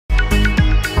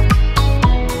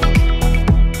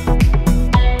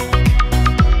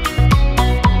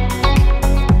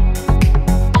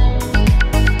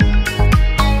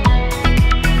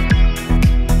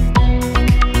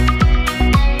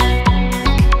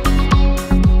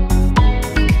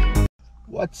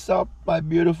What's up, my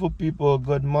beautiful people?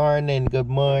 Good morning, good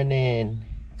morning.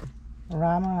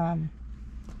 Ram.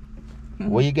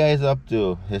 What you guys up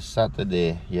to? It's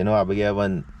Saturday. You know, I'll be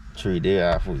having 3-day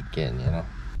off weekend, you know.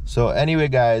 So anyway,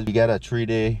 guys, we got a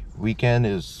 3-day weekend.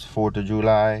 It's 4th of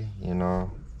July, you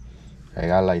know. I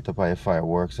gotta light up my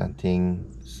fireworks and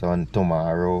things on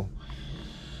tomorrow.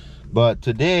 But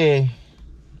today,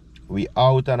 we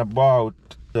out and about.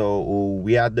 So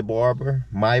we at the barber,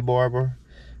 my barber.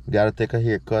 We gotta take a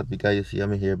haircut because you see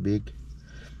my hair big.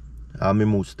 My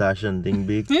mustache and thing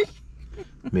big.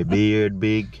 My beard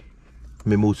big.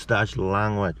 My mustache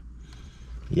long what?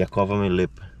 Yeah, cover my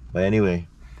lip. But anyway,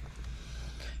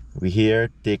 we here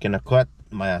taking a cut.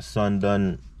 My son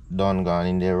done gone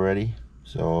in there already.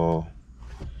 So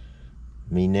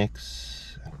me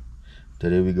next.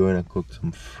 Today we going to cook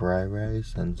some fried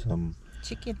rice and some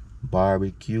Chicken.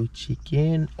 barbecue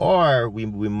chicken, or we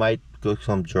might cook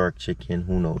some jerk chicken.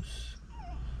 Who knows?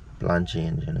 Plan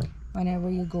change, you know.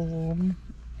 Whenever you go home,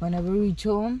 whenever we reach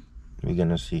home, We're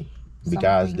gonna see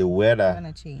because the weather,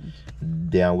 gonna change.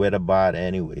 the weather bad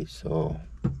anyway. So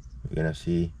we're gonna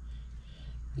see.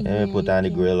 Yeah, And put on the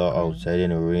grill outside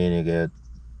in the rain. You get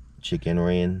chicken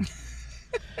rain.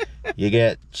 You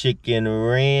get chicken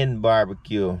rain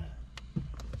barbecue.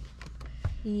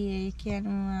 Yeah, you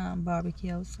can't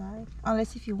barbecue outside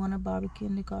unless if you want to barbecue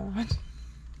in the garage.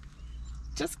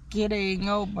 Just kidding.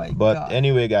 Oh my god. But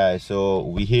anyway, guys, so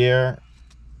we here.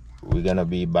 We're gonna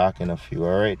be back in a few,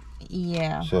 alright?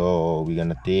 Yeah. So we're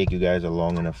gonna take you guys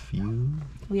along in a few.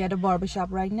 We at the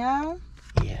barbershop right now.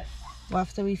 Yes. Well,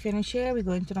 after we finish here, we're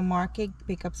going to the market,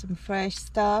 pick up some fresh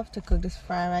stuff to cook this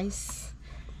fried rice.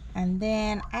 And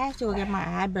then I have to go get my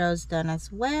eyebrows done as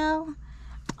well.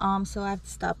 So I have to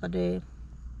stop at the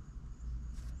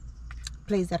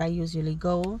place that I usually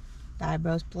go, the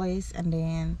eyebrows place, and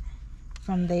then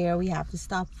from there we have to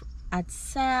stop at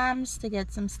Sam's to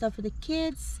get some stuff for the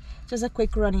kids. Just a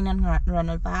quick run in and run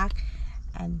it back,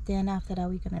 and then after that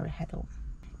we're gonna head home.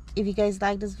 If you guys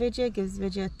like this video, give this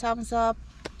video a thumbs up,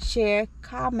 share,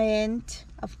 comment,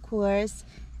 of course.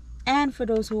 And for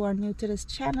those who are new to this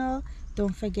channel,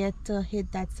 don't forget to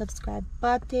hit that subscribe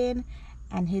button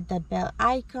and hit that bell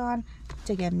icon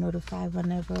to get notified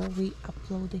whenever we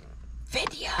upload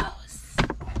videos.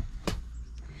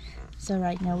 So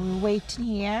right now we're waiting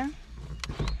here.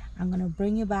 I'm gonna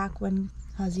bring you back when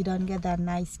Huzzy done get that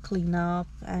nice clean up,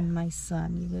 and my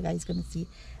son, you guys gonna see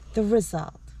the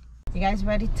result. You guys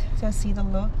ready to see the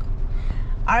look?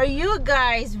 Are you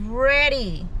guys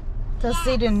ready to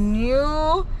see the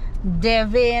new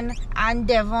Devin and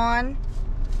Devon?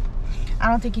 I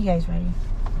don't think you guys ready.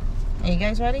 Are you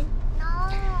guys ready? No.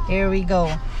 Here we go.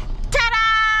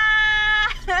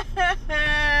 Ta-da!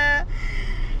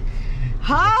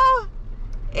 How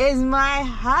is my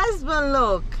husband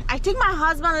look? I think my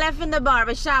husband left in the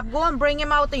barber shop. Go and bring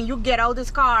him out and you get out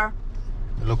this car.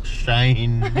 Look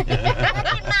shine. Look at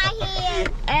my hair.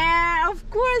 And of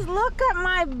course, look at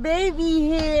my baby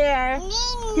hair.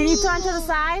 Can you turn to the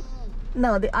side?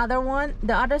 No, the other one.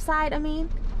 The other side, I mean.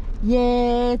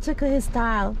 Yeah, check his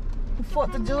style.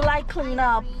 4th of July clean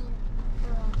up.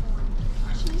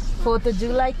 4th of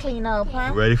July clean up,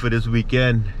 huh? Ready for this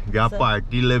weekend? Got So-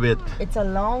 party limit. It's a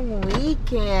long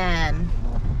weekend.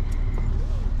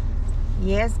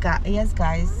 Yes,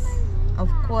 guys. Of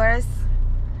course,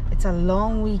 it's a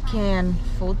long weekend,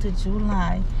 4th of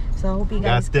July. So I hope you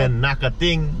guys Got the knock a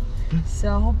thing.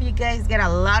 So I hope you guys get a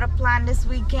lot of plan this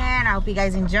weekend. I hope you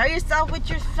guys enjoy yourself with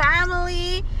your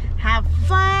family. Have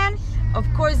fun. Of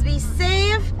course, be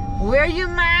safe. Wear your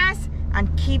mask and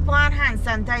keep on hand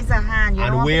sanitizer hand. You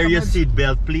And don't wear want your to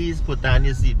seatbelt, please. Put on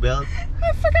your seatbelt.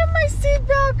 I forgot my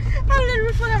seatbelt. I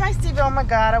literally forgot my seatbelt. Oh my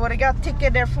god, I would have got a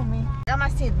ticket there for me. Got my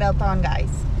seatbelt on, guys.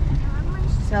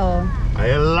 So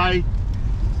I light.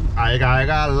 I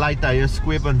got a light. Are you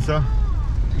squibing, sir?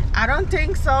 I don't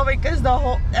think so because the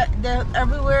whole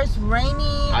everywhere is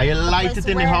rainy. I The light place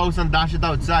it in the where- house and dash it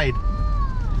outside.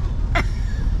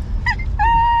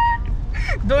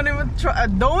 Don't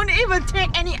even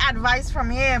take any advice from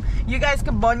him. You guys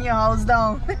can burn your house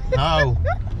down. How?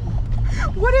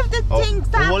 What if the Oh, things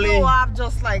start only- blow up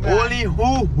just like that? Only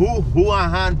who a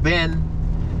hand bend.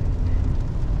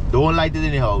 Don't light it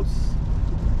in the house.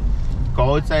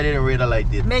 Go outside and ready to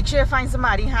light it. Make sure you find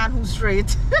somebody hand who's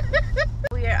straight.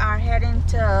 We are heading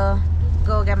to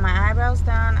go get my eyebrows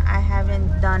done. I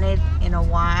haven't done it in a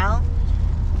while.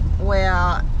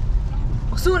 Well,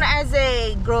 soon as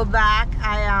they grow back,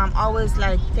 I always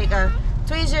like take a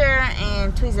tweezer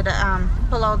and tweeze it,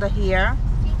 pull out the hair.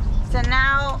 So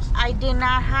now I did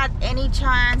not have any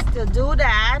chance to do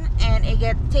that, and it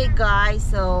get thick, guys.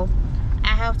 So I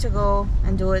have to go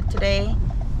and do it today.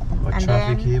 What And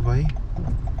traffic then- here, boy?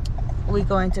 We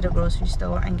go into the grocery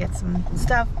store and get some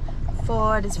stuff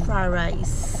for this fried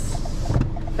rice.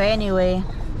 But anyway,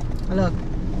 look,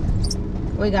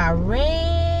 we got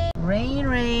rain.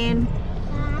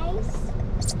 Guys,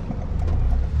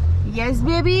 Yes,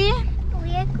 baby.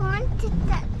 we're going to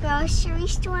the grocery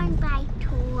store and buy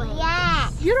toys.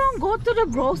 Yes. You don't go to the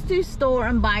grocery store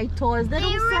and buy toys. They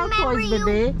don't sell toys,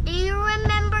 baby. Do you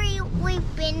remember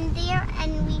we've been there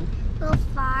and we go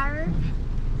far?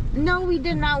 No, we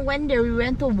did not went there. We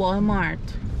went to Walmart.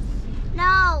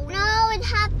 No, it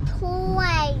had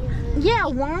toys. Yeah,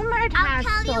 Walmart I'll has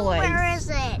tell you toys. where is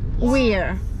it.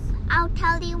 Where? I'll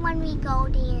tell you when we go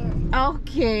there.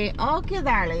 Okay,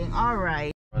 darling. All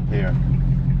right. Right here.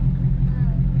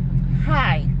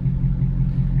 Hi.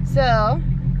 So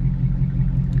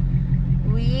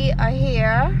we are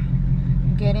here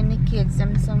getting the kids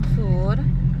some food.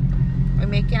 We're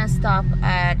making a stop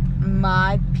at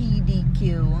my BBQ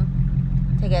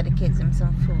to get the kids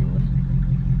some food.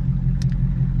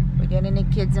 We're getting the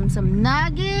kids some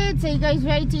nuggets. Are you guys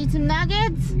ready to eat some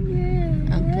nuggets?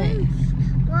 Yeah. Okay.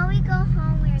 When we go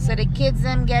home, we're So the kids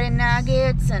getting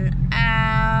nuggets, and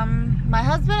my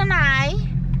husband and I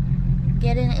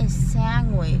getting a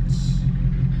sandwich.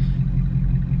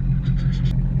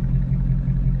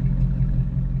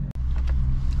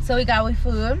 So we got with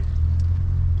food.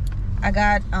 I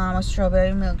got a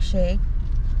strawberry milkshake.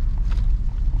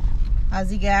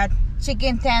 Ozzy got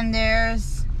chicken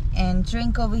tenders and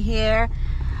drink over here.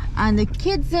 And the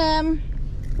kids,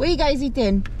 what you guys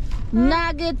eating?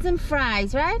 Nuggets and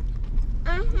fries, right?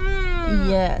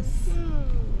 Yes.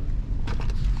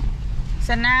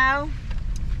 So now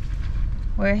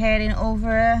we're heading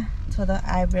over to the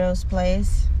eyebrows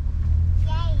place.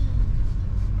 Yay.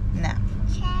 Now.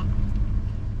 Check.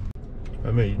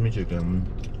 I may eat my chicken.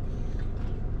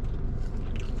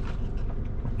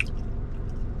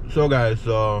 So guys,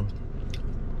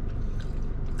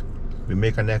 we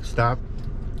make a next stop.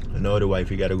 I know the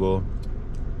wifey gotta go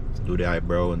do the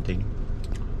eyebrow and thing.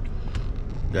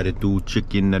 Got the two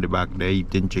chicken at the back there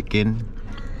eating chicken.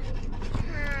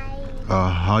 Hi.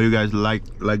 How you guys like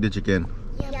the chicken?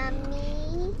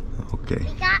 Yummy. Okay,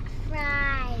 We got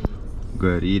fries.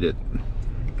 good, eat it.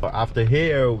 After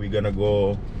here, we're gonna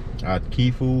go at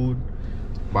Key Food,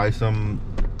 buy some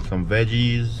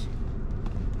veggies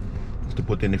to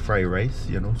put in the fried rice.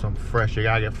 You know, some fresh. You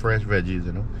gotta get fresh veggies.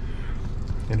 You know,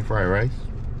 in the fried rice.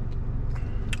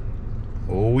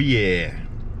 Oh yeah.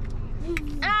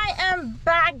 I am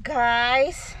back,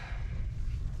 guys.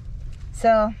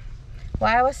 So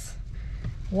while I was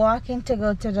walking to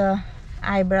go to the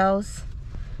eyebrows,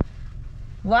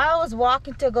 while I was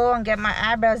walking to go and get my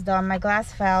eyebrows done, my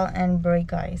glass fell and broke,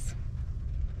 guys.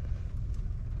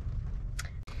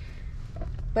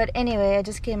 But anyway, I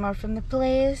just came out from the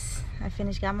place. I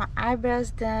finished, got my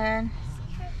eyebrows done.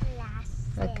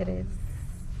 Look at it.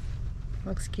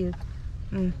 Looks cute.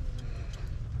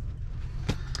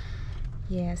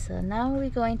 Yeah, so now we're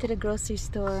going to the grocery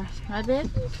store. Right, babe?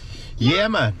 Yeah,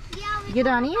 man. Yeah, we Get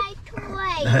on buy it.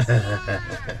 toys.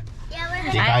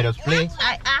 Yeah, They kind of play.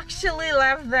 I actually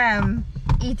left them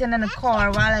eating in the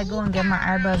car while I go and get my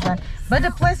eyebrows done. But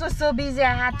the place was so busy,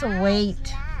 I had to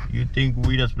wait. You think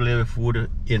we just play with food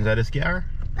inside the car?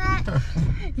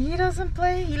 He doesn't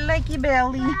play. He like your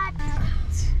belly.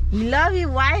 He love his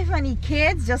wife and his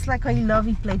kids just like how he love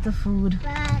his plate of food.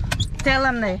 Tell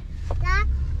him there.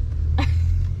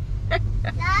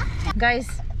 Guys,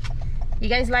 you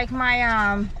guys like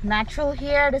my natural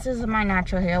hair? This is my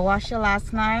natural hair. I washed it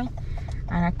last night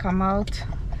and I come out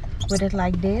with it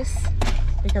like this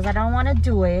because I don't want to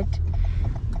do it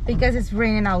because it's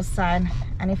raining outside,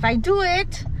 and if I do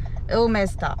it, it will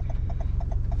mess up.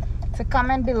 So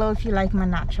comment below if you like my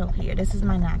natural hair. This is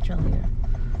my natural hair.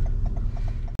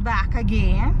 Back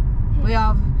again.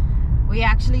 We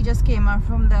actually just came out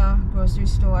from the grocery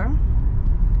store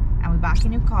and we're back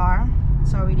in your car.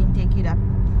 Sorry we didn't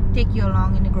take you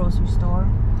along in the grocery store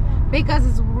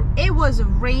because it was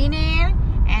raining,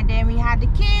 and then we had the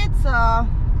kids, so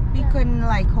we couldn't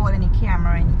like hold any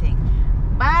camera or anything.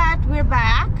 But we're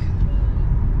back.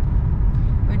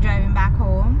 We're driving back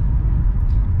home.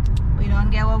 We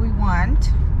don't get what we want.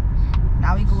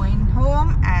 Now we're going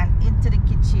home and into the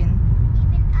kitchen.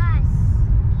 Even us.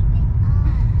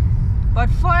 But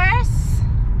first,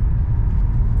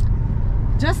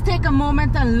 just take a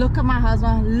moment and look at my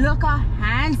husband. Look how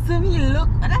handsome he look.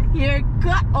 At that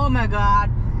haircut. Oh my God.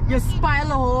 You spoil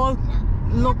the whole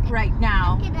look right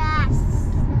now. Look at us.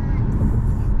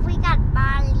 We got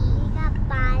Bali.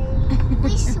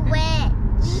 We sweat.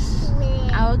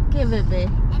 Okay, baby.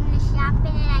 And the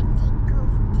shopping, and I take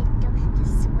off the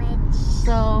sweat.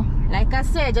 So, like I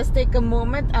said, just take a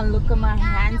moment and look at my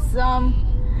handsome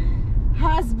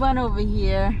husband over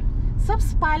here. Stop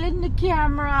smiling the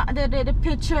camera, the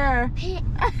picture.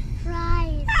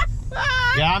 Fries.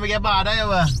 Yeah, I'm gonna get bad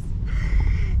over.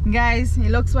 Guys, it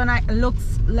looks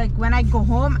like when I go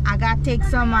home, I gotta take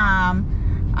some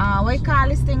what you call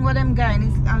this thing with them guys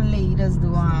and ladies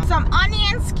do some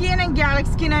onion skin and garlic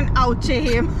skin and out to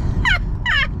him.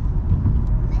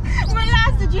 When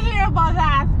last did you hear about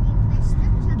that?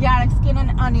 Garlic skin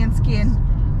and onion skin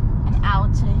and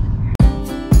out to him.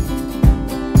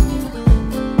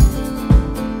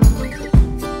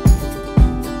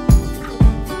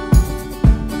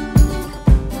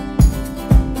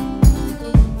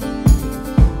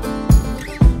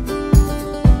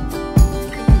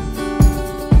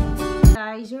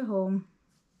 You're home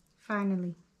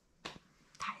finally.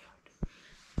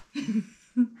 Tired.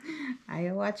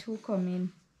 I watch who come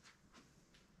in.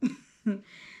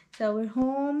 So we're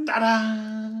home.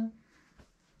 Ta-da!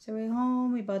 So we're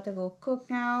home. We're about to go cook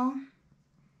now.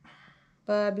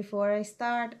 But before I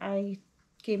start, I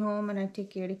came home and I take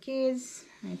care of the kids.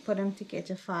 I put them to catch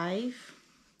a 5,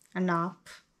 a nap.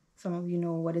 Some of you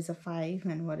know what is a 5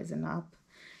 and what is a nap.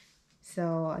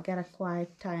 So I got a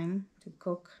quiet time to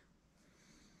cook.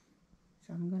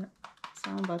 So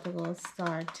I'm about to go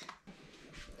start.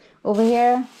 Over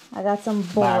here, I got some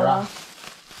Bora.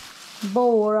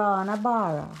 Bora, not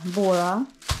Bara. Bora.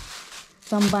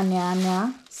 Some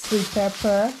banana, sweet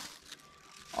pepper.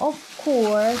 Of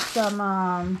course,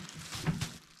 some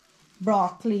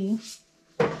broccoli.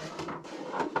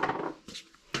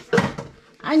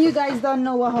 And you guys don't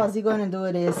know what Hozzy gonna do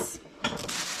with this.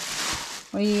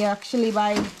 We actually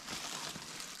buy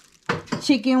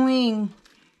chicken wing.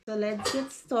 So let's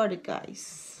get started,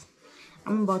 guys.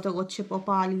 I'm about to go chip up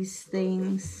all these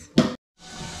things.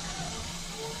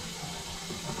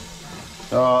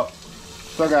 So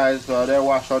guys, they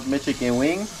wash out my chicken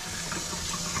wing.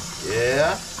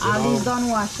 Yeah. All these done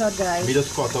wash out, guys. We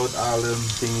just cut out all them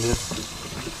things.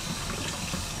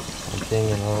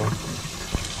 You know.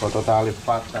 Cut out all the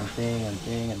fat and thing.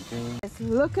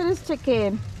 Look at this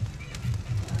chicken.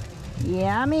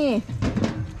 Yummy.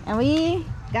 And we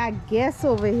got guests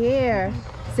over here.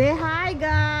 Say hi,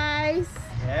 guys.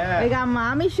 Yeah. We got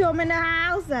Mommy Shom in the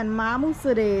house and Mamu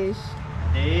Suresh.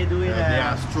 They doing They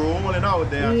are strolling out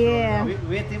there. Yeah.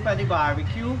 waiting for the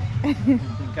barbecue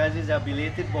because it's a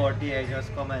belated birthday. I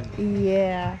just come and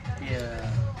Yeah.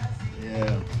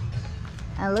 Yeah.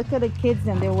 And look at the kids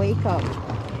and they wake up.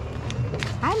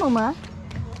 Hi, Mama.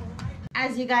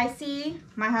 As you guys see,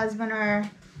 my husband are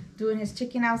doing his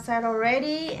chicken outside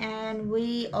already, and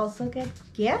we also get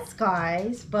guests,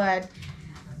 guys, but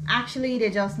actually they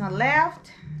just not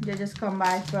left. They just come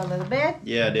by for a little bit.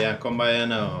 Yeah, they come by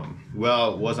and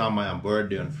well, it was on my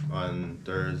birthday on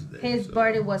Thursday. His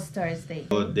birthday was Thursday.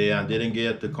 So they didn't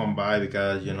get to come by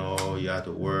because, you know, you had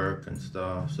to work and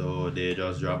stuff. So they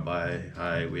just dropped by.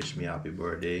 Hi, wish me happy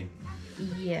birthday.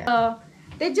 Yeah. So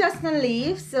they just gonna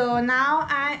leave. So now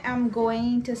I am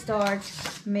going to start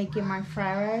making my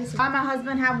fried rice. My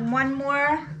husband have one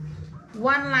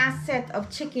last set of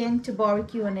chicken to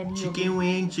barbecue, and then Chicken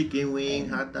wing,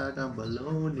 hot dog and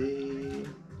bologna.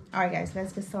 Alright guys,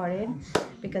 let's get started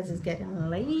because it's getting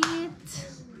late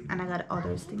and I got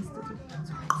other things to do.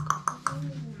 So let's go.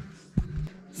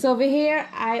 So over here,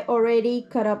 I already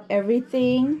cut up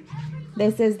everything.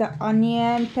 This is the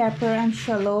onion, pepper, and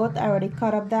shallot. I already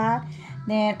cut up that.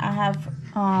 Then I have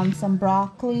some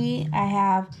broccoli. I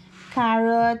have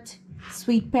carrot,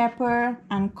 sweet pepper,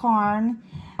 and corn.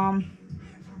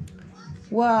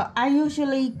 Well, I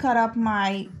usually cut up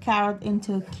my carrot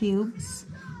into cubes.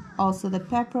 Also the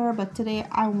pepper, but today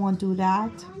I won't do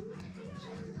that.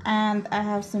 And I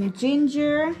have some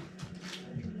ginger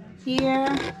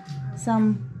here,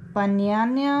 some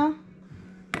banana,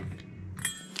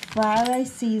 fried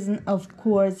rice season, of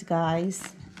course,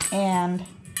 guys, and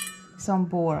some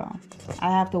Bora.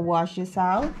 I have to wash this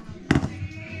out.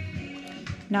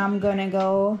 Now I'm gonna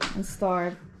go and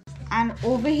start. And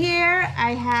over here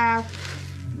I have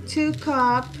 2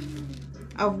 cups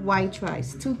of white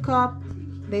rice. 2 cups,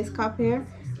 this cup here,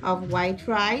 of white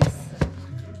rice.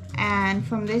 And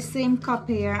from this same cup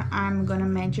here, I'm gonna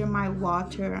measure my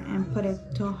water and put it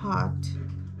to hot.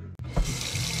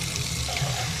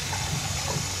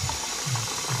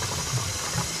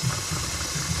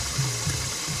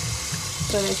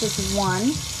 So this is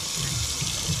 1.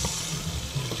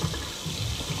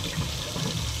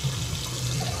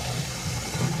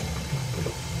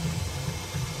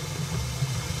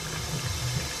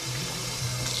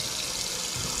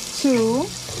 Two. 3.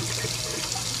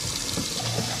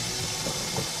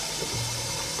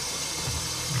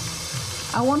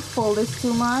 I won't fold this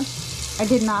too much. I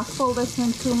did not fold this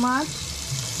in too much.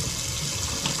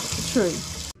 3.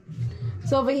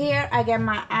 So over here I get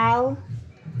my oil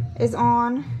is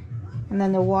on, and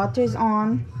then the water is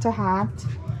on to hot,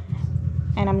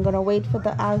 and I'm gonna wait for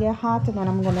the oil get hot, and then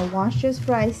I'm gonna wash this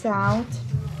rice out,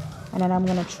 and then I'm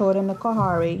gonna throw it in the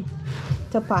kahari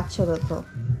to patch a little.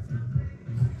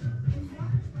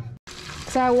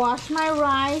 So I washed my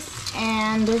rice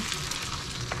and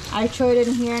I throw it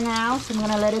in here now, so I'm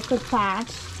gonna let it cook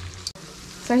patch.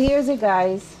 So here's it,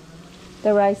 guys.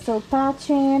 The rice still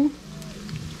patching.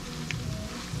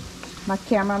 My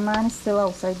cameraman is still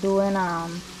outside doing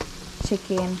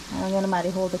chicken. I don't get nobody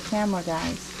hold the camera,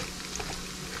 guys.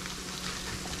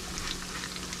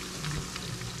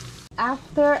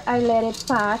 After I let it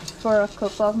patch for a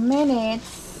couple of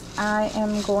minutes, I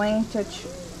am going to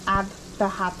add the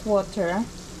hot water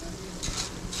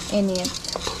in it.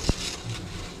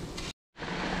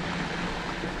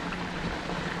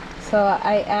 So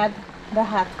I add the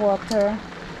hot water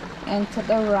into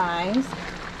the rice.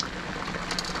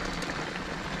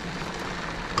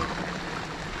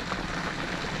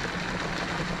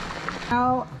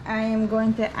 Now I am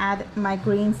going to add my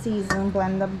green season,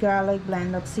 blend up garlic,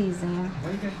 blend up seasoning,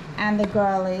 and the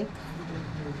garlic.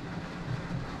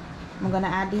 I'm gonna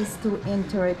add these two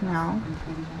into it now.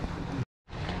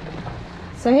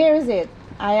 So here is it.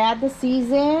 I add the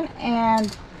season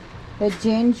and the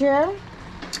ginger.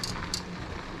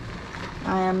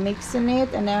 I am mixing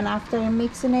it, and then after I'm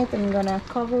mixing it, I'm gonna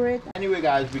cover it. Anyway,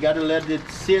 guys, we gotta let it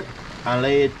sit and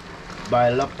let it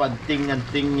boil up and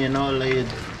thing, you know, let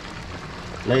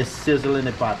it sizzle in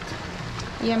the pot.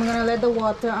 Yeah, I'm gonna let the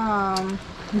water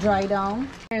dry down.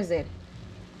 Here's it.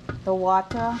 The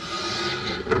water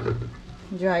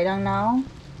dry down now.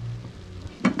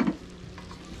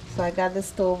 So I got the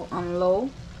stove on low,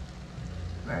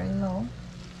 very low.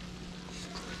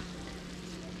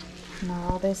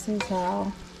 Now this is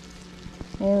how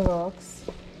it looks.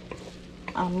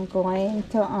 I'm going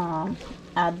to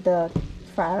add the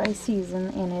fried rice season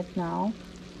in it now.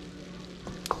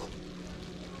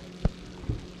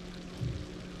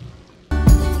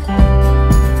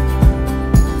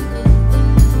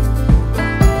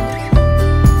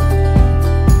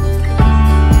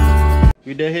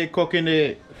 We did here cooking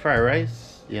the fried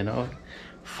rice, you know,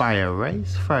 fried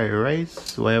rice,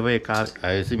 whatever you call it.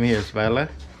 You see me here, Spyler.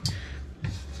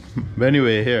 But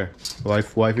anyway, here,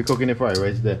 wife you cooking the fried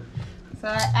rice there. So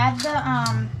I add the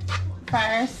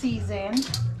fried rice season,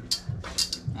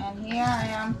 and here I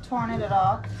am turning it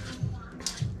off.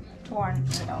 Like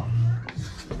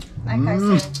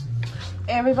I said,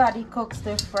 everybody cooks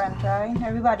different, right?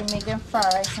 Everybody make them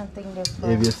fried rice something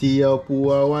different. If you see your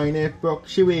poor wine,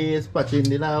 she ways patching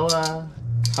the lava.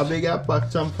 How big a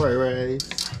pot some fried rice?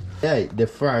 Yeah, the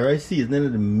fried rice seasoning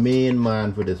is the main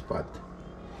man for this pot.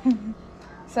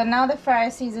 So now the fried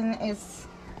rice season is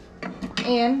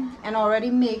in and already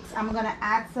mixed. I'm gonna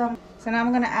add some. So now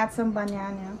I'm gonna add some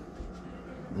banana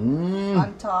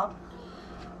on top.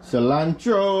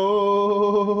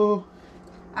 Cilantro.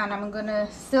 And I'm gonna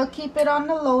still keep it on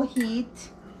the low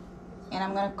heat, and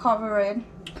I'm gonna cover it.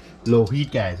 Low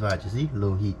heat, guys. Watch, you see?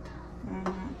 Low heat.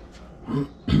 I'm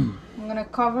gonna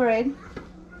cover it.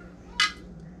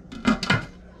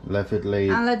 Left it late.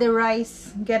 And let the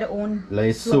rice get its own. Let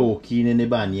it soak in the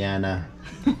banana.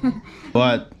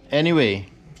 But anyway,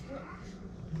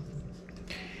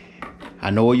 I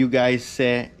know you guys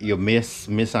say you miss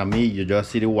and me. You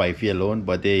just see the wifey alone,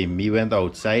 but me went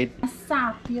outside.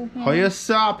 How you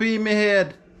sappy me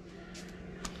head?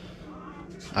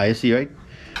 I see, right?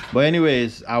 But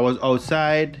anyways, I was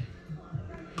outside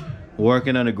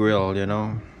working on the grill, you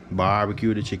know,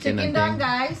 barbecue the chicken and done, thing.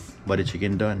 guys. But the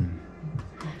chicken done.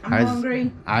 I'm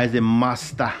hungry. I the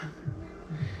master.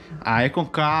 I can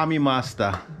call me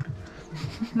master.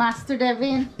 Master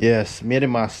Devin. Yes, me the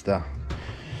master.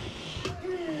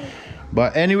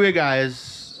 But anyway,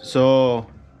 guys, so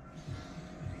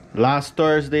last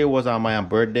Thursday was on my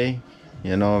birthday.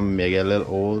 You know, me get a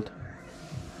little old.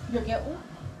 You get old?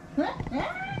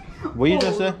 What you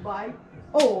just say?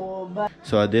 Oh, but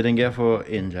So I didn't get for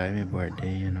enjoy my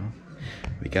birthday, you know,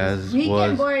 because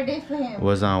weekend birthday for him.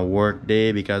 Was on work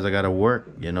day because I gotta work.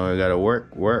 You know, you gotta work.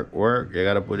 You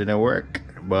gotta put in the work.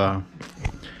 But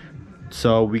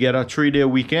so we get a 3-day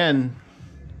weekend,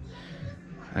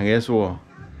 and guess what?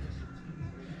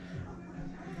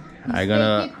 I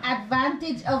gonna taking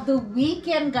advantage of the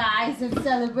weekend, guys, and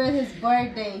celebrate his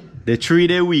birthday. The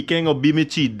 3-day weekend will be my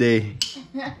cheat day.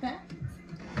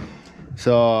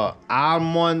 So all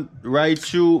month right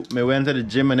through, me went to the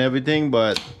gym and everything,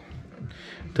 but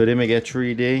today me get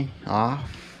 3 day off.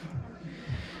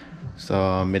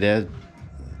 So me there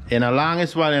in the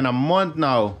longest while in a month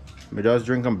now, me just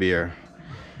drinking beer.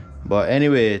 But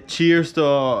anyway, cheers to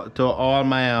all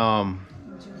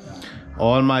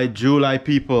my July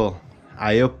people.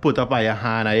 I put up on your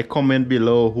hand, I comment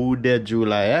below who did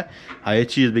July, eh? I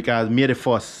cheers because me the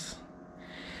first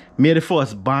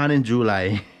born in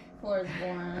July. First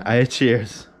born. I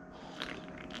cheers.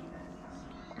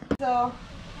 So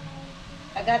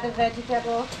I got the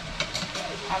vegetable.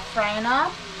 I'm frying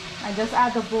up. I just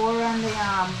add the Bora and the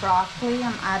broccoli.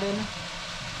 I'm adding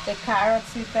the carrot,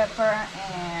 sweet pepper,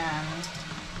 and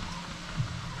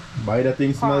Buy the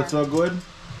thing smells so good.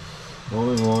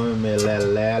 Oh, me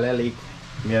leak.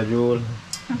 Me a jewel.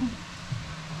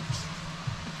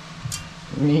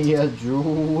 Me a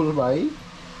jewel, bye.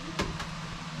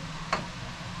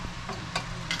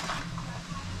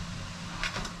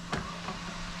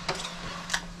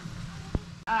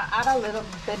 Add a little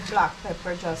bit black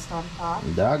pepper just on top.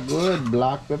 That good.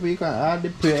 Black pepper, you can add the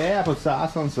pepper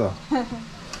sauce on so.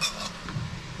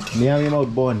 Me and me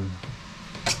mouth bun.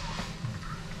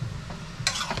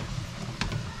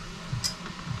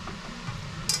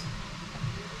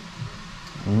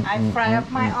 I fry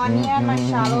up my onion, my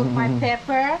shallot, my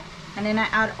pepper, and then I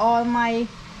add all my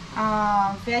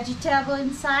vegetable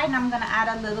inside. And I'm gonna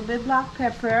add a little bit black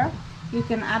pepper. You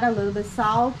can add a little bit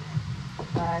salt.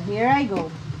 Here I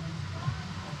go.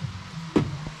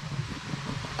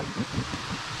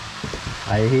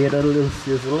 I hear a little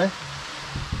sizzle.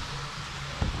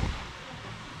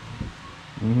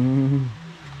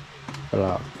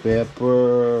 Black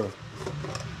pepper.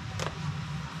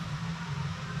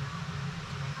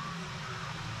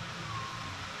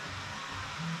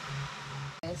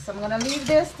 So I'm gonna leave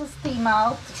this to steam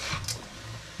out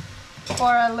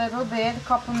for a little bit, a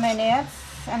couple minutes,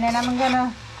 and then I'm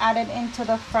gonna add it into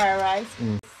the fried rice.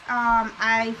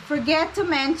 I forget to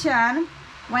mention,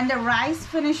 when the rice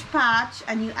finish patch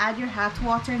and you add your hot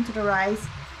water into the rice,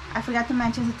 I forgot to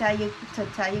mention to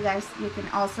tell you guys, you can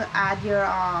also add your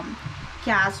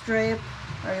cast drip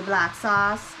or your black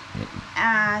sauce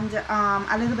and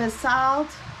a little bit of salt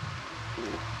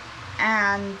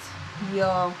and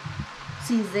your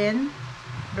season,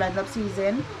 blend up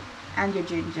season, and your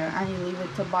ginger, and you leave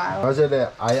it to boil. How's it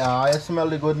there? I smell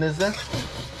the goodness there.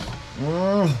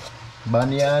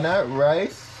 Banana,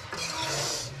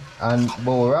 rice, and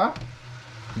Bora.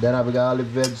 Then I've got all the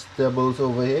vegetables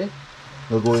over here.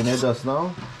 We'll go in here just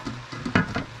now.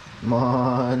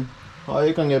 Man, how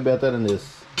you can get better than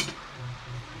this?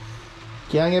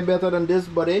 Can't get better than this,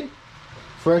 buddy.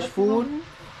 Fresh food.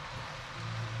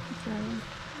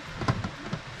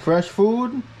 Fresh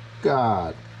food.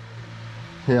 God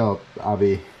help,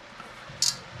 Abby.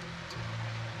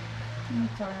 Let me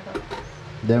turn it up.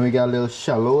 Then we got a little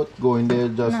shallot going there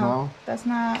just now. That's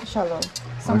not shallot.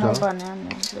 Some more banana.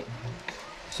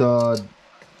 So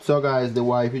guys, the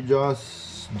wifey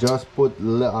just put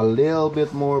a little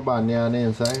bit more banana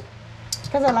inside.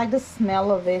 Because I like the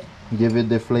smell of it. Give it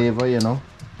the flavor, you know.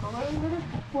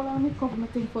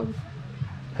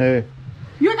 Hey.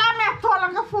 You got me a tall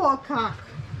like a full cock.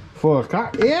 Full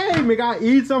cock? Yeah, me gotta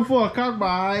eat some full cock,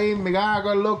 boy. Me gotta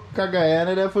go look at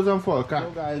Guyana there for some full cock.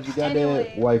 So guys, we got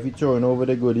the wifey throwing over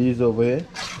the goodies over here.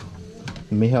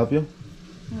 Let me help you?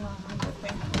 No, I'm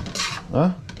okay.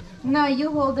 Huh? No,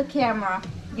 you hold the camera.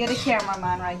 You're the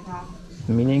cameraman right now.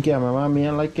 Me ain't cameraman, me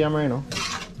ain't like camera, you know.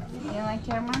 You like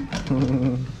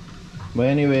camera? But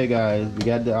anyway, guys, we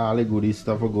got all the goodies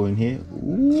stuff for going here.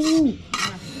 Ooh.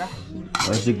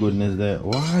 That's the goodness there.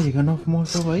 Wow, you got enough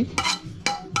muscle, right?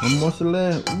 A muscle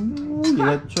there. Ooh, you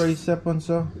got tricep on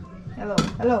so.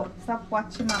 Hello. Stop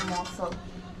watching my muscle.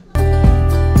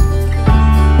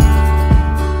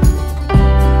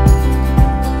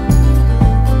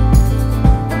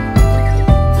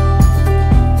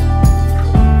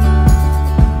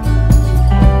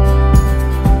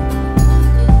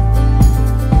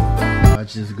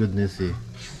 Watch this goodness here.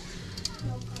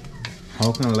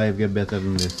 How can life get better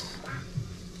than this?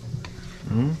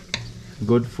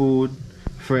 Good food,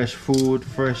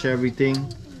 fresh everything,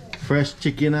 fresh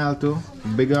chicken also.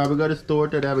 We go to the store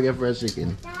today, we get fresh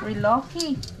chicken. We're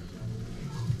lucky.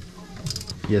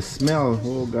 You smell,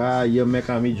 oh God, you're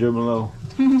making me dribble out.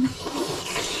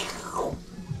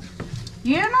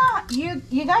 You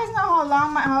guys know how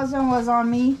long my husband was on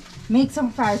me? Make some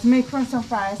fries, make some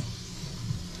fries.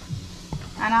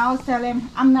 And I was telling him,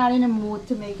 I'm not in the mood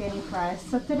to make any fries.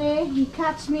 So today, he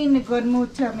catch me in a good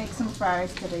mood to make some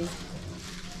fries today.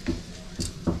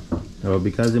 Oh,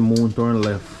 because the moon turned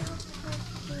left.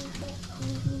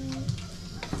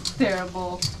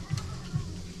 Terrible.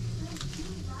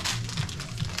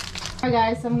 Alright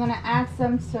guys, I'm gonna add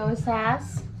some soy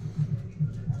sauce.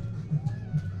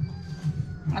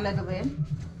 A little bit.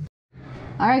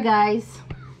 Alright guys,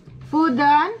 food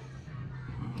done.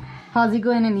 How's he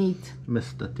going to eat?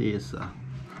 Mr. Taster.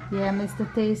 Yeah, Mr.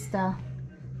 Taster.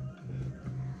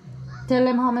 Tell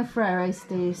him how my fried rice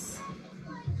tastes.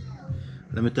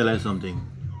 Let me tell you something.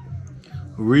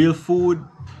 Real food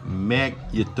make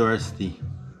you thirsty.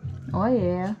 Oh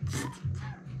yeah.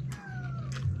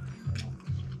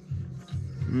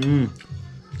 Mmm.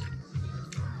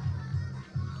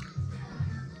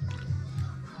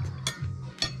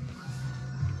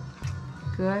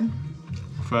 Good.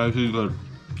 Fried is good.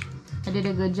 I did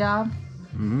a good job.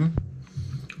 Mm-hmm.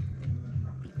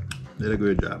 Did a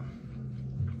great job.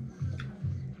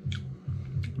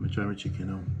 Let me try my chicken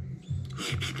now.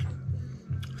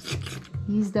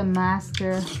 He's the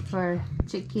master for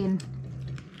chicken.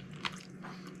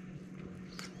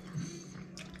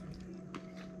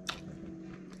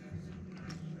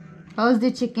 How's the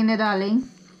chicken, darling?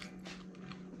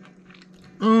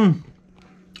 Mmm.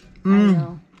 I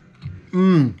know.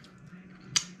 Mmm.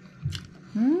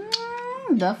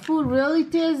 The food really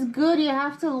tastes good. You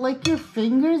have to lick your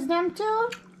fingers them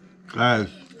too. Guys,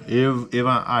 if this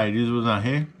was not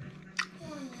here,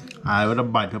 I would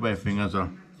have bite up my fingers off.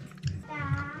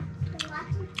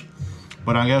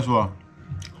 But I guess what?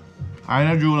 I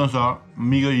know Julian saw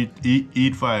me go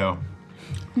eat fire.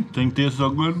 Think tastes so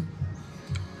good?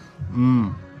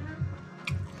 Mmm.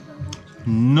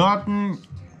 Nothing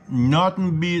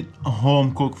beat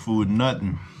home cooked food,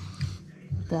 nothing.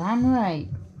 Damn right.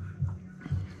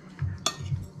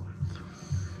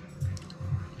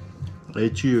 Hey,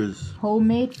 cheers.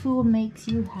 Homemade food makes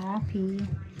you happy.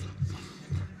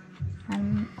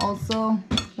 And also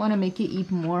want to make you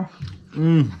eat more.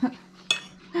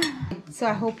 So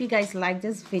I hope you guys like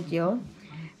this video.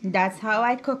 That's how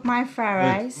I cook my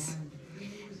fried rice.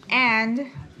 And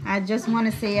I just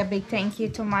want to say a big thank you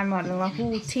to my mother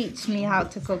who teach me how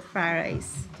to cook fried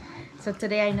rice. So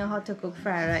today I know how to cook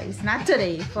fried rice. Not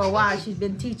today, for a while. She's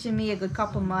been teaching me a good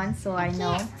couple months, so I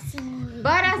know.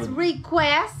 But as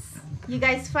requests, you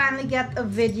guys finally get a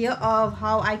video of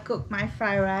how I cook my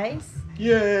fried rice.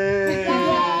 Yay!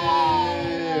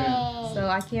 So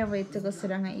I can't wait to go sit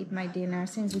down and eat my dinner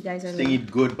since you guys are Sing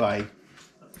it goodbye.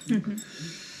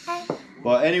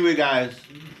 Well, anyway, guys,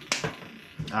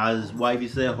 as wifey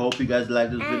said, hope you guys like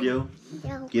this video.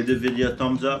 Give the video a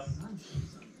thumbs up.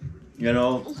 You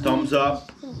know, thumbs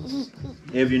up.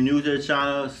 If you're new to the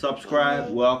channel, subscribe.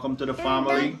 Welcome to the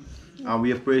family. And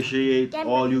we appreciate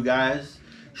all you guys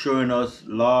showing us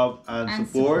love and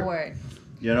support.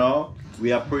 You know,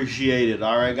 we appreciate it.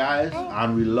 All right, guys,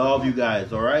 and we love you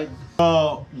guys. All right.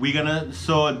 So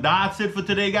that's it for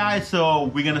today, guys. So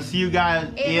we're gonna see you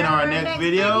guys in our next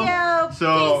video.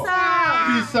 So Peace out.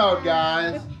 peace out,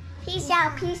 guys. Peace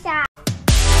out, peace out.